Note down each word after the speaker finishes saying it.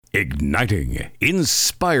Igniting,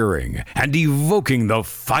 inspiring, and evoking the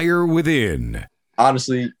fire within.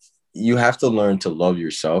 Honestly, you have to learn to love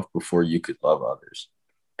yourself before you could love others.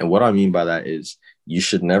 And what I mean by that is you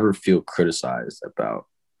should never feel criticized about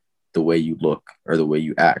the way you look or the way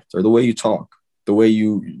you act or the way you talk, the way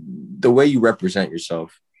you represent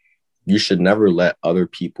yourself. You should never let other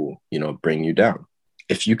people, bring you down.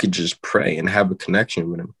 If you could just pray and have a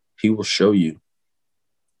connection with him, he will show you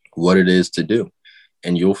what it is to do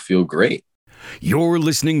and you'll feel great. You're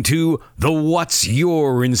listening to the What's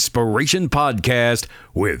Your Inspiration podcast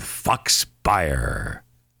with Fox Beyer.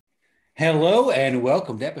 Hello and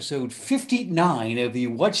welcome to episode 59 of the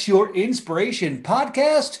What's Your Inspiration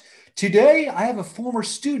podcast. Today, I have a former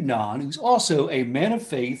student on who's also a man of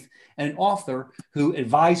faith and an author who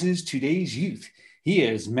advises today's youth. He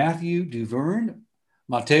is Matthew Duverne.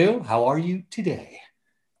 Mateo, how are you today?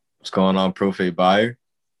 What's going on, Profe Beyer?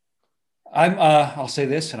 I'll say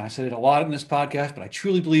this, and I said it a lot in this podcast, but I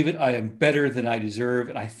truly believe it. I am better than I deserve,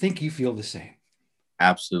 and I think you feel the same.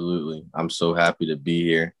 Absolutely. I'm so happy to be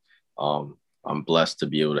here. I'm blessed to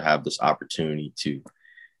be able to have this opportunity to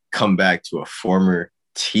come back to a former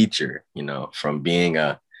teacher, from being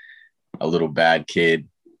a little bad kid,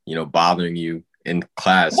 bothering you in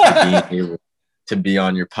class, to being able to be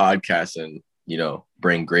on your podcast and,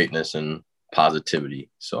 bring greatness and positivity.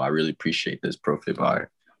 So I really appreciate this, Profe Beyer.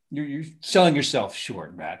 You're selling yourself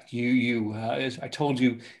short, Matt. As I told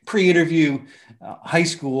you pre-interview, high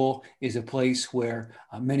school is a place where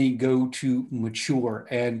many go to mature,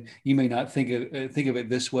 and you may not think of it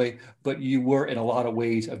this way, but you were in a lot of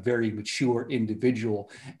ways a very mature individual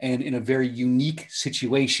and in a very unique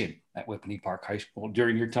situation at Whippany Park High School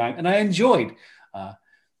during your time. And I enjoyed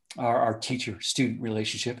our teacher-student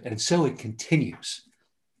relationship, and so it continues.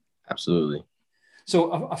 Absolutely.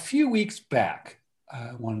 So a few weeks back,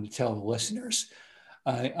 I wanted to tell the listeners,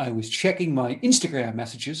 I was checking my Instagram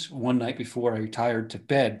messages one night before I retired to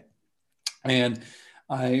bed, and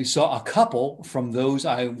I saw a couple from those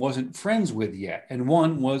I wasn't friends with yet. And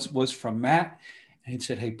one was from Matt, and it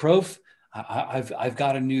said, "Hey, Prof, I've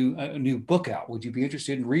got a new book out. Would you be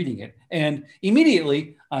interested in reading it?" And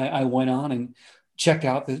immediately I went on and checked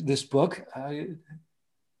out this book, How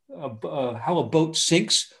a Boat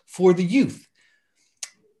Sinks for the Youth.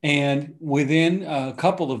 And within a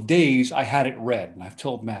couple of days, I had it read. And I've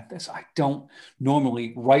told Matt this. I don't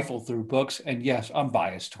normally rifle through books. And yes, I'm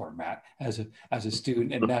biased toward Matt as a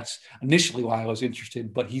student. And that's initially why I was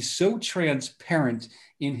interested. But he's so transparent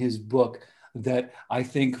in his book that I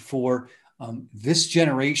think for this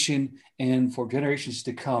generation and for generations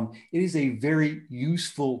to come, it is a very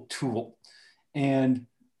useful tool. And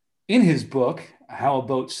in his book, How a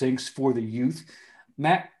Boat Sinks for the Youth,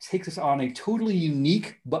 Matt takes us on a totally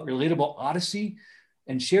unique but relatable odyssey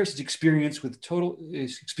and shares his experiences with total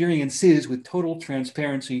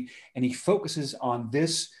transparency, and he focuses on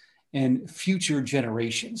this and future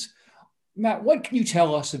generations. Matt, what can you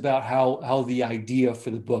tell us about how the idea for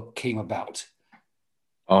the book came about?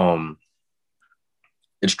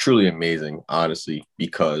 It's truly amazing, honestly,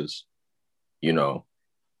 because,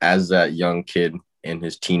 as that young kid in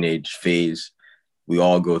his teenage phase, we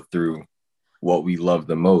all go through what we love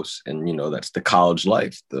the most. And, that's the college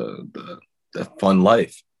life, the fun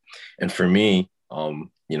life. And for me,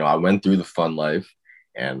 I went through the fun life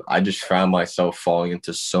and I just found myself falling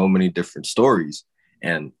into so many different stories.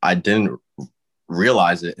 And I didn't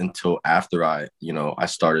realize it until after I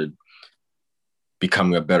started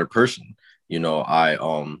becoming a better person. I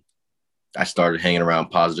started hanging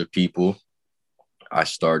around positive people. I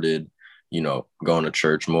started, going to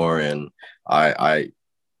church more, and I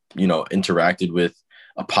interacted with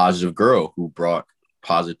a positive girl who brought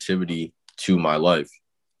positivity to my life.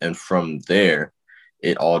 And from there,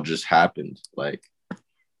 it all just happened. Like,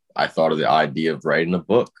 I thought of the idea of writing a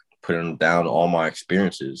book, putting down all my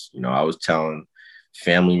experiences. I was telling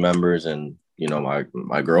family members and,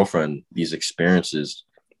 my girlfriend these experiences.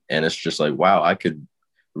 And it's just like, wow, I could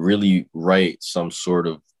really write some sort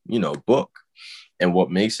of, book. And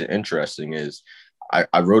what makes it interesting is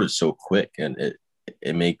I wrote it so quick, and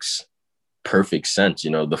it makes perfect sense.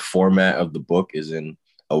 The format of the book is in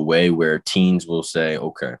a way where teens will say,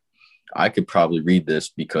 okay, I could probably read this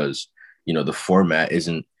because, the format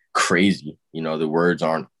isn't crazy. The words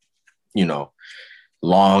aren't,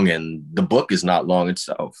 long, and the book is not long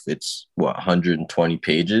itself. It's 120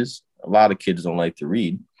 pages. A lot of kids don't like to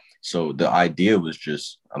read. So the idea was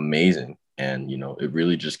just amazing. And, it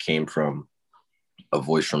really just came from a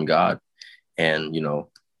voice from God. And,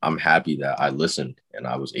 I'm happy that I listened and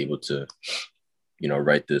I was able to,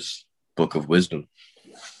 write this book of wisdom.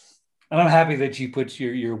 And I'm happy that you put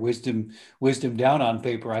your wisdom down on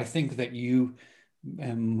paper. I think that you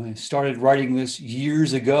started writing this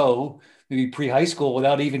years ago, maybe pre-high school,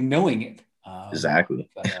 without even knowing it. Exactly.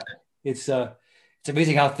 But it's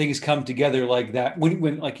amazing how things come together like that.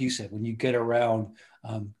 When like you said, when you get around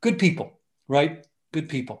good people, right? Good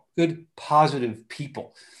people, good positive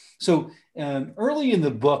people. So early in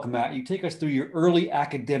the book, Matt, you take us through your early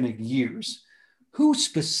academic years. Who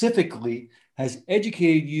specifically has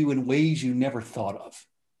educated you in ways you never thought of?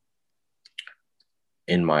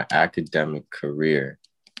 In my academic career,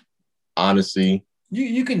 honestly,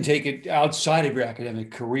 You can take it outside of your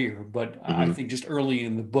academic career, but I mhm, think just early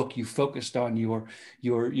in the book you focused on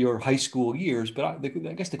your high school years. But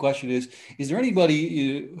I guess the question is there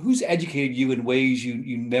anybody who's educated you in ways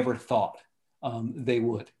you never thought they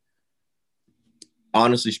would?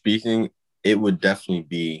 honestly speaking, it would definitely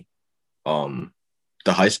be um,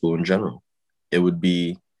 the high school in general. It would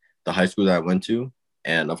be the high school that I went to,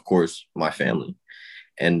 and of course, my family.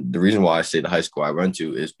 And the reason why I say the high school I went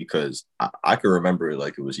to is because I could remember it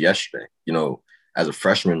like it was yesterday. As a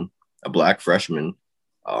freshman, a black freshman,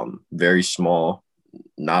 very small,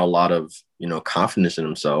 not a lot of confidence in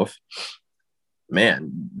himself.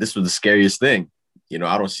 Man, this was the scariest thing.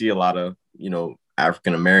 I don't see a lot of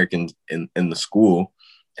African Americans in the school,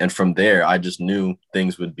 and from there, I just knew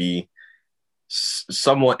things would be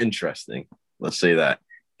somewhat interesting. Let's say that.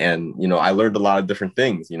 And I learned a lot of different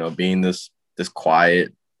things. Being this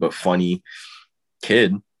quiet but funny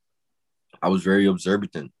kid, I was very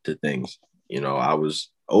observant to things. I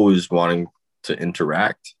was always wanting to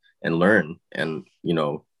interact and learn. And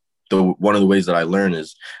the one of the ways that I learn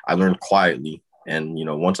is I learn quietly. And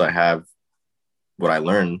once I have what I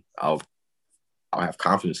learn, I'll have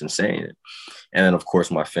confidence in saying it. And then of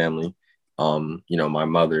course my family. My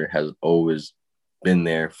mother has always been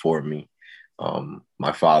there for me.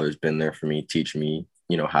 My father's been there for me, teach me,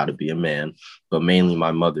 how to be a man, but mainly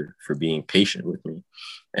my mother for being patient with me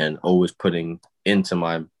and always putting into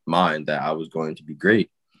my mind that I was going to be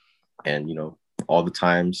great. And, all the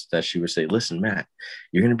times that she would say, listen, Matt,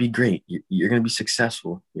 you're going to be great. You're going to be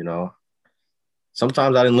successful.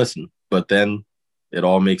 Sometimes I didn't listen, but then it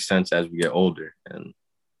all makes sense as we get older. And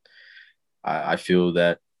I feel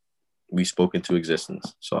that we spoke into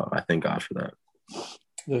existence. So I thank God for that.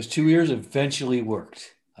 Those 2 years eventually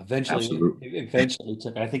worked. Absolutely. Eventually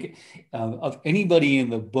took. I think of anybody in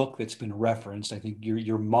the book that's been referenced, I think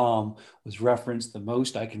your mom was referenced the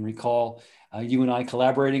most. I can recall you and I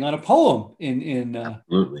collaborating on a poem in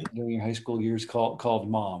Absolutely. during your high school years called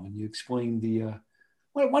 "Mom," and you explained the.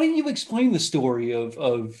 Why don't you explain the story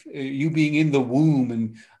of you being in the womb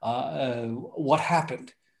and what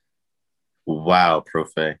happened? Wow,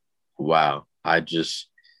 Profe. Wow. I just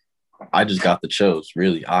got the chills,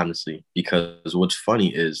 really, honestly, because what's funny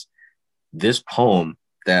is this poem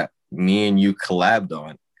that me and you collabed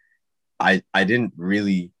on, I didn't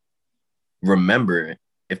really remember,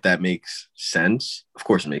 if that makes sense. Of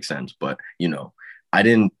course it makes sense, but I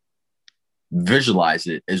didn't visualize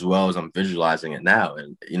it as well as I'm visualizing it now.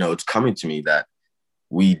 And it's coming to me that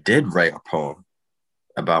we did write a poem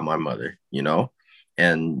about my mother,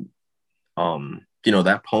 and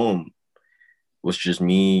that poem was just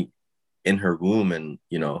me in her womb, and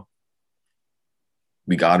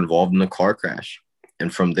we got involved in a car crash.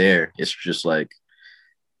 And from there, it's just like,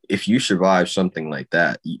 if you survive something like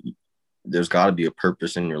that, there's got to be a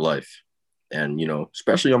purpose in your life. And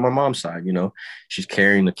especially on my mom's side, she's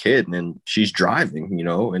carrying the kid and she's driving,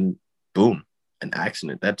 and boom, an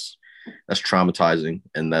accident. That's traumatizing,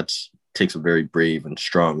 and that's takes a very brave and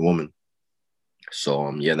strong woman.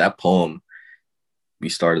 So yeah, that poem, we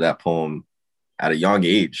started that poem at a young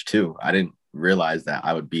age too. I didn't realize that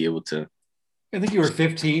I would be able to. I think you were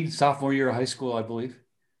 15, sophomore year of high school, I believe.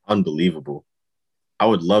 Unbelievable. I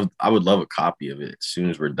would love a copy of it as soon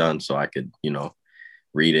as we're done, so I could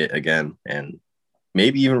read it again and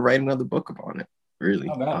maybe even write another book upon it. Really.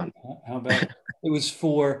 How about it? How about it? It was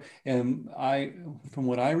for from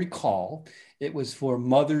what I recall, it was for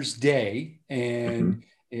Mother's Day, Mhm. and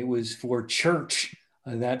it was for church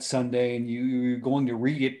that Sunday, and you were going to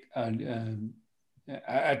read it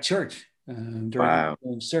at church Wow.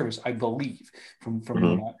 during service, I believe,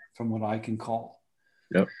 Mhm. from what I can call.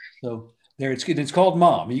 Yep. So there, it's called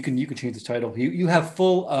Mom. You can change the title. You have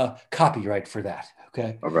full copyright for that.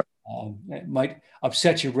 Okay. All right. It might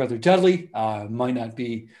upset your brother Dudley. Might not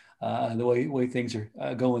be the way things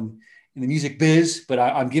are going in the music biz, but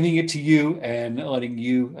I'm giving it to you and letting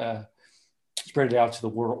you spread it out to the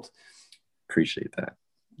world. Appreciate that.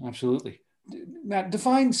 Absolutely. Matt,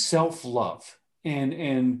 define self-love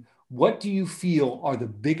and What do you feel are the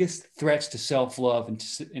biggest threats to self-love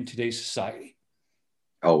in today's society?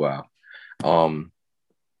 Oh, wow.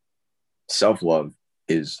 Self-love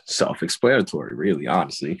is self-explanatory, really,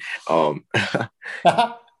 honestly.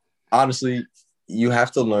 Honestly, you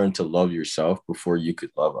have to learn to love yourself before you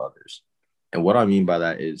could love others. And what I mean by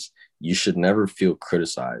that is you should never feel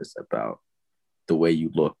criticized about the way you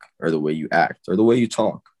look or the way you act or the way you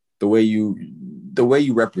talk, the way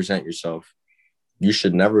you represent yourself. You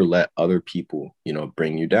should never let other people,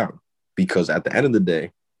 bring you down, because at the end of the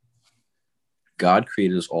day, God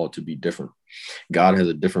created us all to be different. God has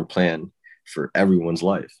a different plan for everyone's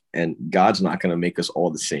life, and God's not going to make us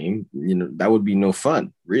all the same. That would be no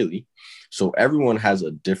fun, really. So everyone has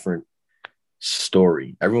a different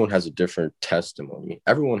story. Everyone has a different testimony.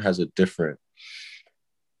 Everyone has a different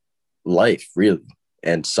life, really.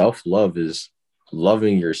 And self-love is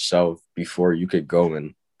loving yourself before you could go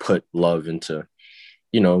and put love into,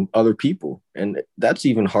 other people. And that's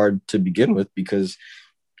even hard to begin with because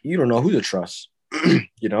you don't know who to trust.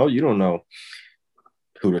 You don't know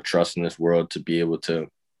who to trust in this world to be able to,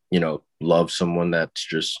 love someone that's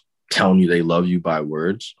just telling you they love you by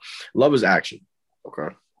words. Love is action.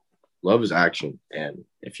 Okay. Love is action. And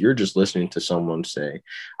if you're just listening to someone say,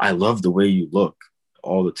 I love the way you look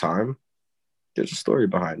all the time, there's a story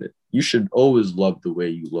behind it. You should always love the way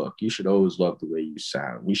you look. You should always love the way you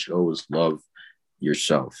sound. You should always love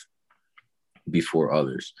yourself before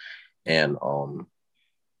others. And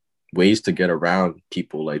ways to get around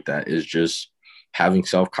people like that is just having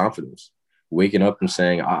self-confidence, waking up and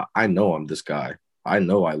saying, I know I'm this guy. I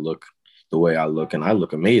know I look the way I look and I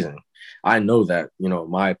look amazing. I know that,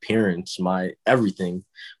 my appearance, my everything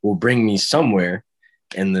will bring me somewhere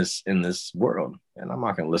in this world. And I'm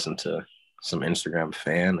not going to listen to some Instagram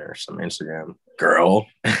fan or some Instagram girl.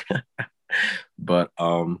 But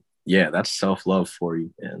yeah, that's self-love for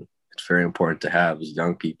you. And it's very important to have as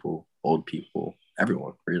young people, old people,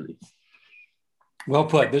 everyone, really. Well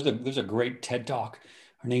put. There's a great TED Talk.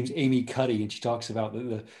 Her name's Amy Cuddy, and she talks about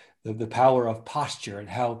the power of posture and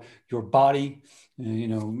how your body,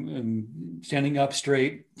 standing up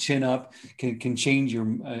straight, chin up, can change your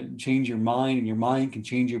mind, and your mind can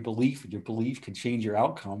change your belief, and your belief can change your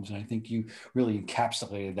outcomes. And I think you really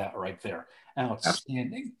encapsulated that right there.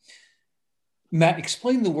 Outstanding. Matt,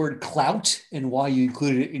 explain the word clout and why you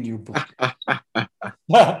included it in your book.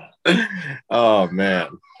 Oh man,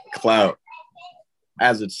 clout.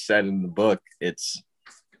 As it's said in the book,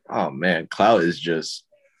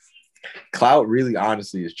 clout really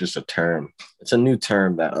honestly is just a term. It's a new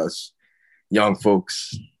term that us young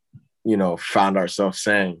folks, found ourselves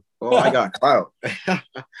saying, oh, I got clout.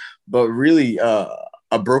 But really,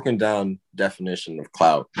 a broken down definition of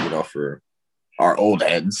clout, for our old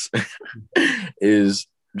heads is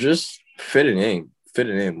just fitting in,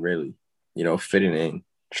 really, fitting in,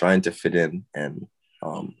 trying to fit in and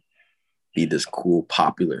be this cool,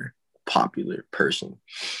 popular person.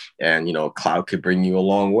 And, clout could bring you a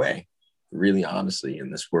long way, really, honestly, in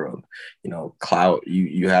this world. Clout,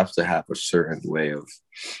 you have to have a certain way of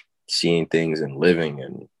seeing things and living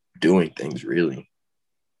and doing things, really,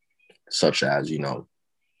 such as,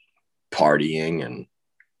 partying and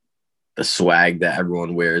the swag that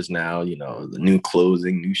everyone wears now, the new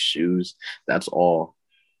clothing, new shoes, that's all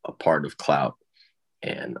a part of clout.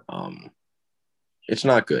 And it's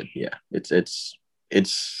not good. Yeah, it's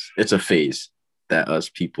a phase that us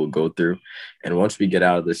people go through, and once we get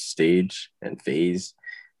out of this stage and phase,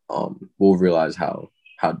 we'll realize how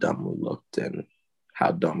dumb we looked and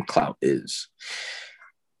how dumb clout is.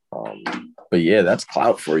 But yeah, that's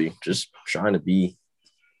clout for you, just trying to be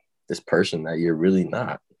this person that you're really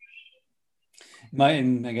not.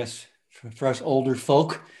 And I guess for us older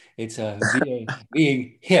folk, it's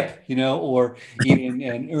being hip, or even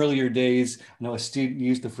in earlier days, I know a student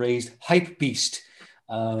used the phrase hype beast.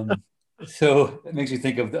 So it makes you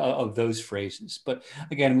think of those phrases. But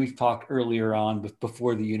again, we've talked earlier on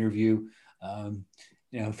before the interview,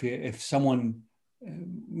 if someone,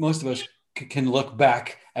 most of us can look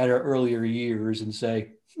back at our earlier years and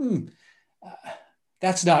say,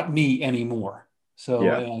 that's not me anymore. So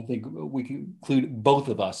yeah. I think we can include both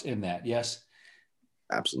of us in that. Yes.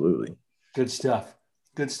 Absolutely. Good stuff.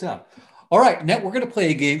 All right. Now we're going to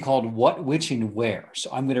play a game called What, Which, and Where.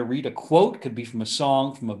 So I'm going to read a quote. Could be from a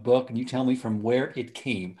song, from a book, and you tell me from where it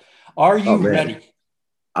came. Are you ready?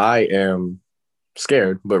 I am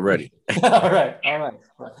scared, but ready. All right.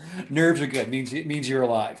 Nerves are good. It means you're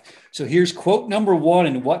alive. So here's quote number 1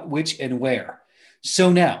 in What, Which, and Where.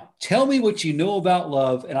 So now tell me what you know about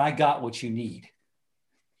love, and I got what you need.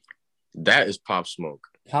 That is Pop Smoke.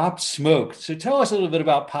 Pop Smoke. So tell us a little bit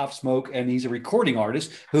about Pop Smoke, and he's a recording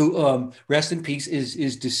artist who, rest in peace,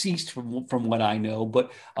 is deceased from what I know,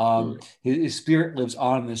 but his spirit lives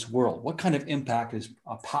on in this world. What kind of impact has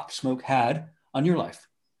Pop Smoke had on your life?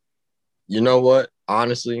 You know what?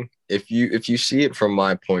 Honestly, if you see it from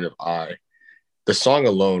my point of eye, the song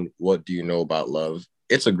alone, "What Do You Know About Love?"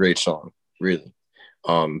 It's a great song, really.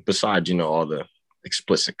 Besides, all the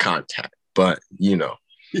explicit content, but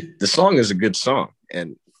the song is a good song,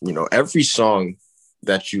 and every song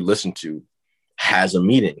that you listen to has a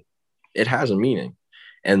meaning. It has a meaning,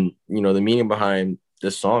 and the meaning behind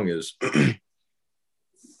this song is,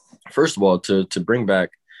 first of all, to bring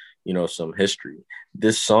back some history.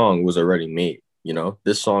 This song was already made.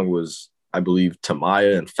 This song was, I believe,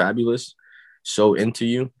 Tamaya and Fabulous, "So Into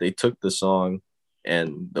You." They took the song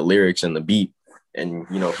and the lyrics and the beat, and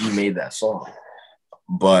he made that song.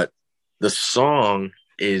 But the song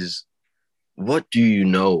is, "What do you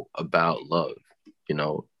know about love?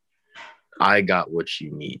 I got what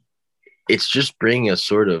you need." It's just bringing a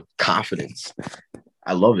sort of confidence.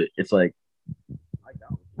 I love it. It's like, I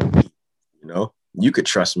got what you need. You could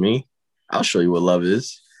trust me. I'll show you what love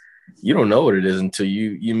is. You don't know what it is until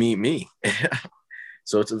you meet me.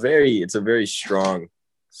 So it's a very strong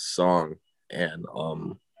song, and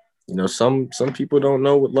some people don't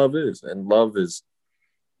know what love is, and love is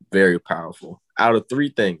very powerful. Out of three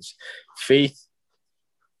things: faith,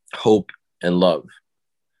 hope, and love.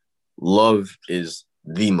 Love is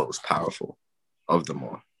the most powerful of them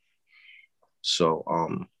all. So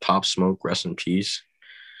Pop Smoke, rest in peace.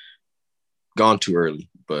 Gone too early,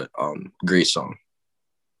 but great song.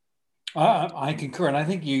 I concur, and I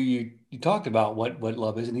think you talked about what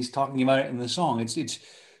love is, and he's talking about it in the song. It's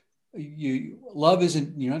you love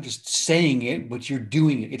isn't, you're not just saying it, but you're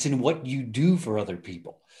doing it. It's in what you do for other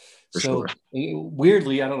people. For So sure.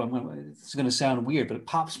 weirdly, I don't know, it's going to sound weird, but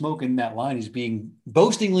Pop Smoke in that line is being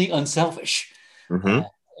boastingly unselfish Mm-hmm.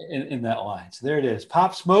 in that line. So there it is,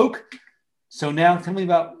 Pop Smoke. So now tell me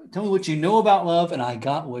what you know about love, and I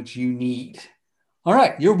got what you need. All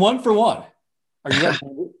right, you're 1 for 1. Are you ready?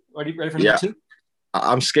 Are you ready for Yeah, number 2?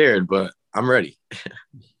 I'm scared, but I'm ready.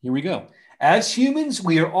 Here we go. As humans,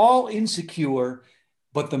 we are all insecure,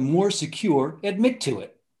 but the more secure admit to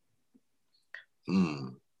it.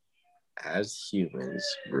 As humans,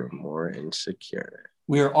 we're more insecure.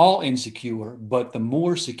 We are all insecure, but the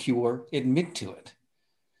more secure admit to it.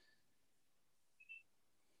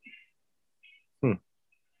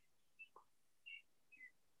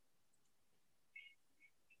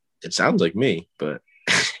 It sounds like me, but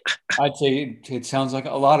I'd say it sounds like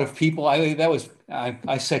a lot of people.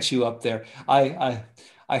 I set you up there. I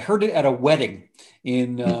heard it at a wedding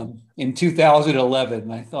in 2011,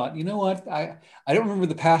 and I thought, you know what? I don't remember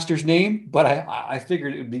the pastor's name, but I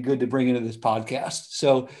figured it would be good to bring into this podcast.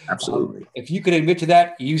 So absolutely. if you could admit to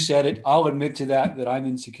that, you said it. I'll admit to that I'm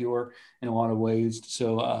insecure in a lot of ways.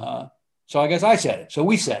 So I guess I said it. So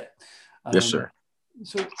we said it. Yes, sir.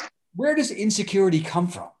 So where does insecurity come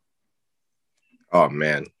from? Oh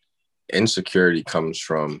man, insecurity comes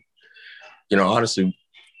from, honestly,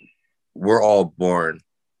 we're all born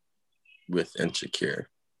with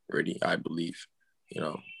insecurity, I believe.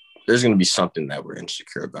 There's going to be something that we're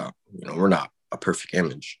insecure about. We're not a perfect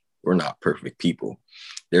image. We're not perfect people.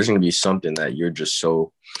 There's going to be something that you're just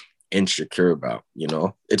so insecure about.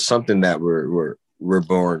 It's something that we're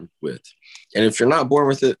born with. And if you're not born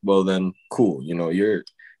with it, well then cool.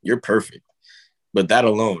 You're perfect. But that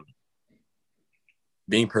alone,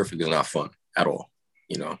 being perfect is not fun at all.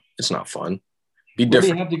 It's not fun. Be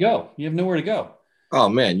different. Where do you have to go? You have nowhere to go. Oh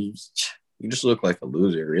man, you just look like a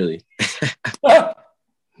loser, really.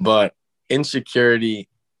 But insecurity,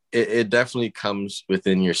 it definitely comes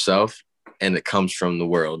within yourself, and it comes from the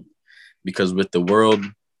world. Because with the world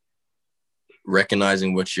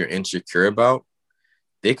recognizing what you're insecure about,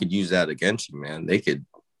 they could use that against you, man. They could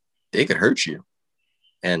hurt you.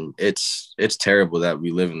 And it's terrible that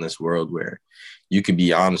we live in this world where you could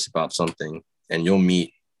be honest about something and you'll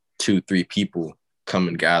meet 2-3 people come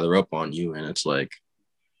and gather up on you, and it's like,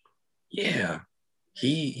 yeah,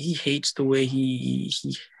 he hates the way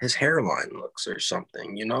his hairline looks or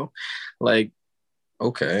something, like,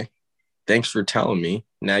 okay, thanks for telling me.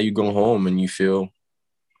 Now you go home and you feel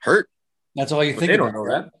hurt. That's all you think. They don't know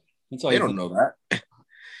that. That's all they don't know that.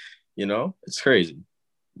 It's crazy.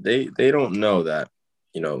 They don't know that,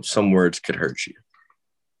 some words could hurt you.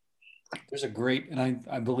 There's a great, and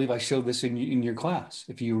I believe I showed this in your class,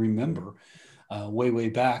 if you remember, way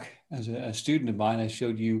back as a student of mine. I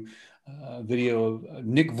showed you a video of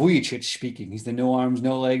Nick Vujicic speaking. He's the no arms,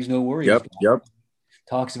 no legs, no worries guy. Yep.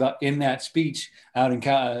 Talks about in that speech out in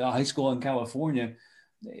high school in California,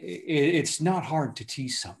 it's not hard to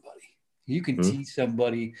tease somebody. You can Mhm. tease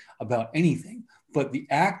somebody about anything, but the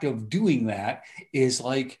act of doing that is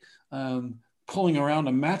like pulling around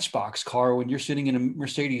a Matchbox car when you're sitting in a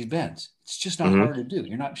Mercedes Benz. It's just not Mhm. hard to do.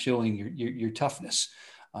 You're not showing your toughness.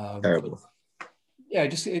 Terrible. Yeah,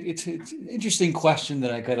 it's an interesting question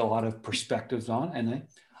that I got a lot of perspectives on, and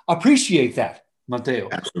I appreciate that, Mateo.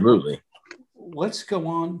 Absolutely. Let's go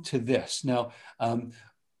on to this now.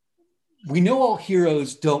 We know all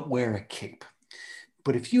heroes don't wear a cape.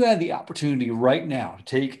 But if you had the opportunity right now to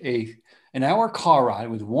take an hour car ride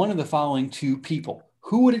with one of the following two people,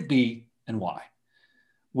 who would it be and why?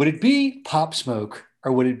 Would it be Pop Smoke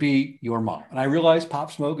or would it be your mom? And I realize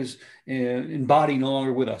Pop Smoke is in body no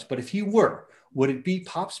longer with us, but if you were, would it be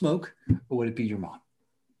Pop Smoke or would it be your mom?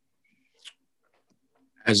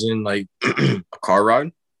 As in, like, a car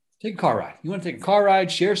ride? Take a car ride. You want to take a car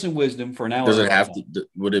ride, share some wisdom for an hour. Does it have to?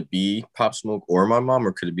 Would it be Pop Smoke or my mom,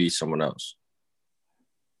 or could it be someone else?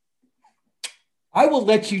 I will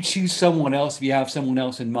let you choose someone else if you have someone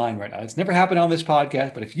else in mind right now. It's never happened on this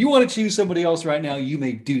podcast, but if you want to choose somebody else right now, you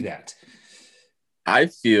may do that. I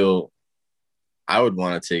feel I would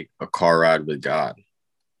want to take a car ride with God.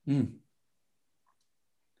 Mm.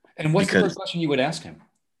 And what's the first question you would ask him?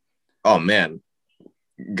 Oh man,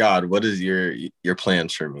 God, what is your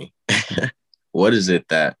plans for me? What is it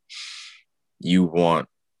that you want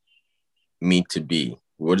me to be?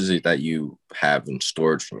 What is it that you have in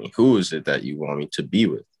storage for me? Who is it that you want me to be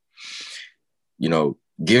with? You know,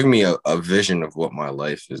 give me a vision of what my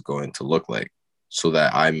life is going to look like so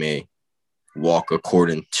that I may walk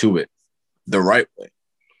according to it the right way.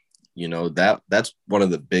 You know, that's one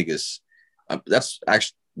of the biggest, that's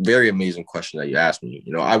actually very amazing question that you asked me.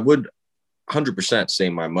 You know, I would 100% say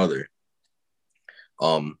my mother.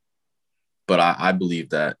 But I believe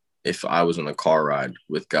that if I was on a car ride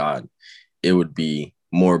with God, it would be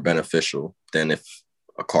more beneficial than if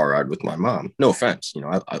a car ride with my mom. No offense, you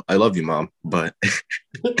know, I love you, Mom, but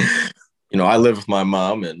you know, I live with my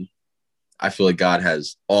mom, and I feel like God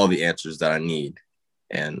has all the answers that I need,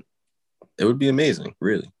 and it would be amazing,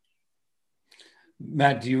 really.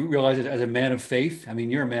 Matt, do you realize it as a man of faith? I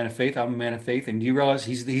mean, you're a man of faith. I'm a man of faith, and do you realize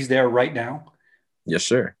he's there right now? Yes,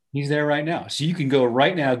 sir. He's there right now. So you can go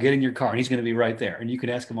right now, get in your car, and he's going to be right there, and you can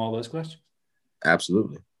ask him all those questions.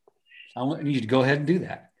 Absolutely. I need you to go ahead and do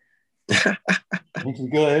that. I need you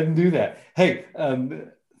to go ahead and do that. Hey,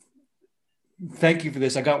 thank you for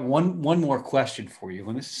this. I got one more question for you,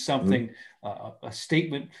 and this is something, a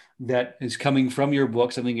statement that is coming from your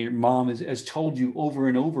book, something your mom has told you over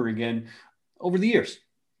and over again over the years.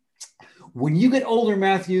 When you get older,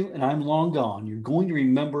 Matthew, and I'm long gone, you're going to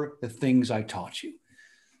remember the things I taught you.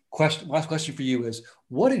 Last question for you is,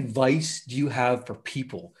 what advice do you have for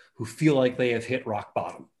people who feel like they have hit rock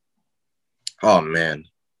bottom? Oh, man.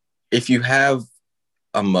 If you have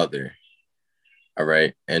a mother, all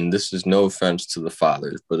right, and this is no offense to the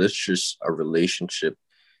fathers, but it's just a relationship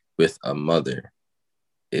with a mother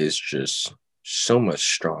is just so much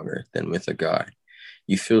stronger than with a guy.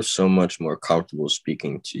 You feel so much more comfortable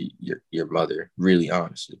speaking to your mother, really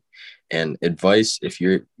honestly. And advice, if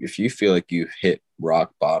you feel like you've hit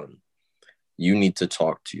rock bottom, you need to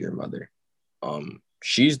talk to your mother.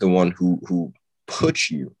 She's the one who put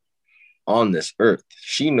you on this earth.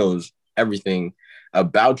 She knows everything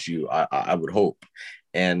about you, I would hope.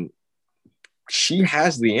 And she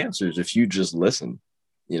has the answers if you just listen.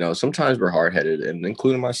 You know, sometimes we're hard-headed, and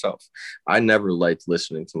including myself. I never liked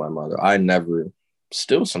listening to my mother.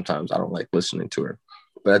 Still sometimes I don't like listening to her.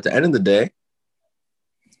 But at the end of the day,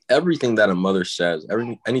 everything that a mother says,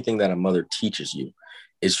 anything that a mother teaches you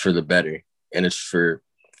is for the better, and it's for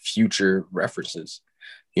future references.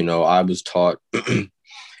 You know, I was taught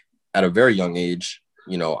at a very young age,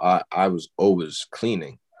 you know, I was always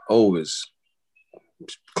cleaning at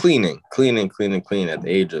the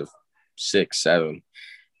age of 6, 7,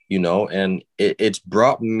 you know, and it's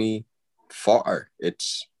brought me far.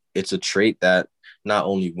 It's a trait that not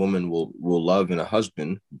only women will love in a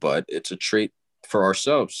husband, but it's a trait for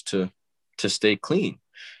ourselves to stay clean.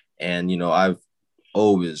 And, you know, I've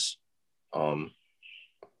always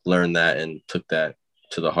learned that and took that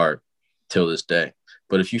to the heart till this day.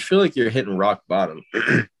 But if you feel like you're hitting rock bottom,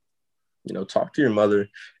 you know, talk to your mother.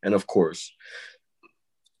 And of course,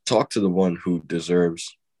 talk to the one who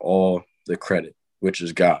deserves all the credit, which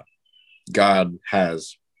is God. God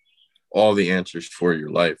has all the answers for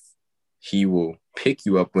your life. He will pick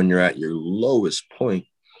you up when you're at your lowest point.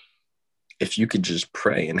 If you could just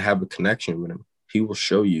pray and have a connection with him, he will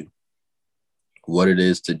show you what it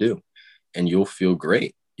is to do, and you'll feel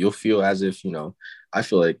great. You'll feel as if, you know, I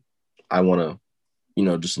feel like I want to, you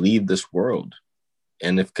know, just leave this world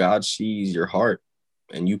And if God sees your heart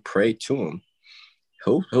and you pray to him,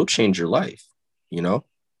 he'll change your life, you know,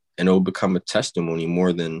 and it'll become a testimony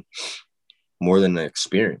more than an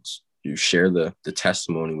experience. You share the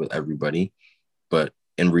testimony with everybody, but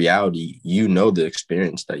in reality, you know the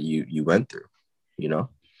experience that you went through, you know.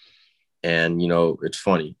 And, you know, it's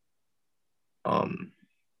funny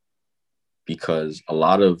because a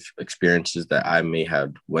lot of experiences that I may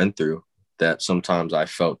have went through, that sometimes I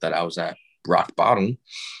felt that I was at rock bottom,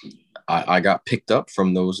 I got picked up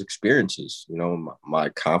from those experiences. You know, my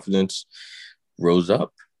confidence rose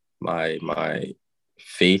up. My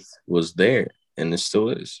faith was there, and it still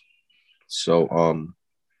is. So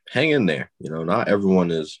hang in there. You know, not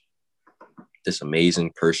everyone is this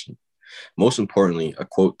amazing person. Most importantly, a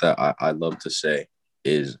quote that I love to say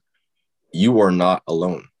is, you are not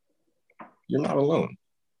alone. You're not alone.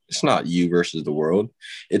 It's not you versus the world.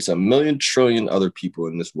 It's a million trillion other people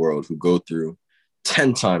in this world who go through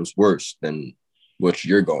 10 times worse than what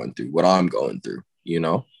you're going through, what I'm going through, you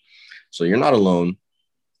know? So you're not alone,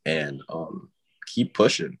 and keep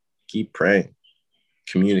pushing, keep praying,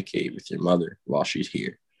 communicate with your mother while she's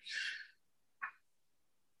here.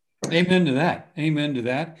 Amen to that. Amen to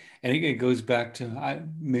that. And it goes back to,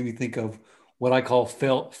 made me think of what I call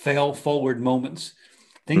fail forward moments.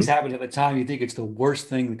 Things happen at the time you think it's the worst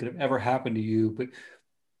thing that could have ever happened to you,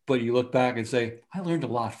 but you look back and say, I learned a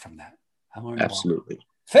lot from that. I learned Absolutely. A lot.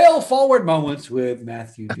 Fail forward moments with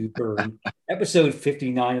Matthew Duverne, episode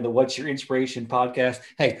 59 of the What's Your Inspiration podcast.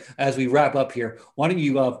 Hey, as we wrap up here, why don't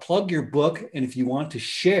you plug your book? And if you want to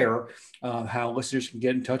share how listeners can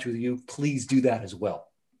get in touch with you, please do that as well.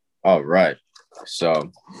 All right.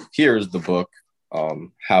 So here's the book,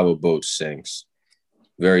 How a Boat Sinks.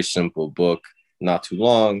 Very simple book, not too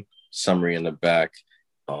long, summary in the back.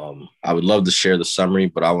 I would love to share the summary,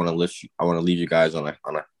 but I want to leave you guys on a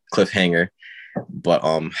cliffhanger. But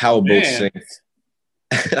How a Boat Sinks.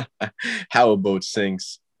 How a Boat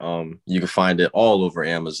Sinks. You can find it all over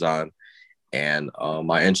Amazon, and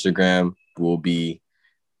my Instagram will be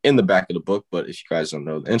in the back of the book. But if you guys don't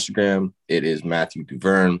know the Instagram, it is Matthew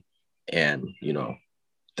Duverne, and you know,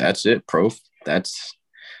 that's it, Prof. That's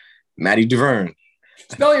Matty Duverne.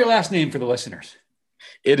 Spell your last name for the listeners.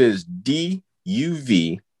 It is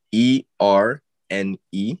Duverne.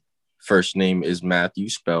 First name is Matthew,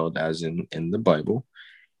 spelled as in the Bible,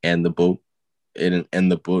 and the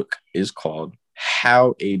book is called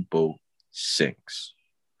How a Boat Sinks.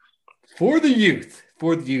 For the youth.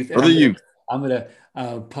 I'm going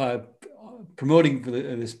to promoting for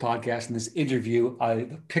this podcast and this interview.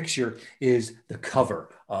 The picture is the cover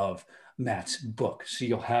of Matt's book, so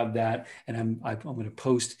you'll have that, and I'm going to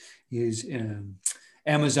post his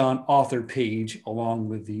Amazon author page along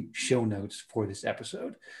with the show notes for this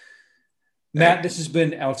episode. Matt, this has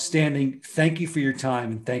been outstanding. Thank you for your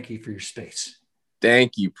time, and thank you for your space.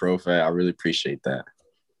 Thank you, Prof. I really appreciate that.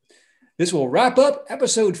 This will wrap up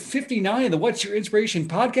episode 59 of the What's Your Inspiration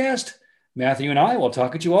podcast. Matthew and I will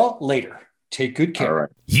talk at you all later. Take good care. All right.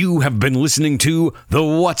 You have been listening to the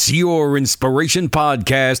What's Your Inspiration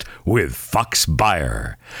podcast with Fox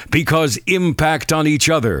Beyer, because impact on each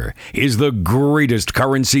other is the greatest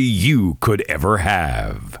currency you could ever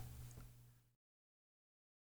have.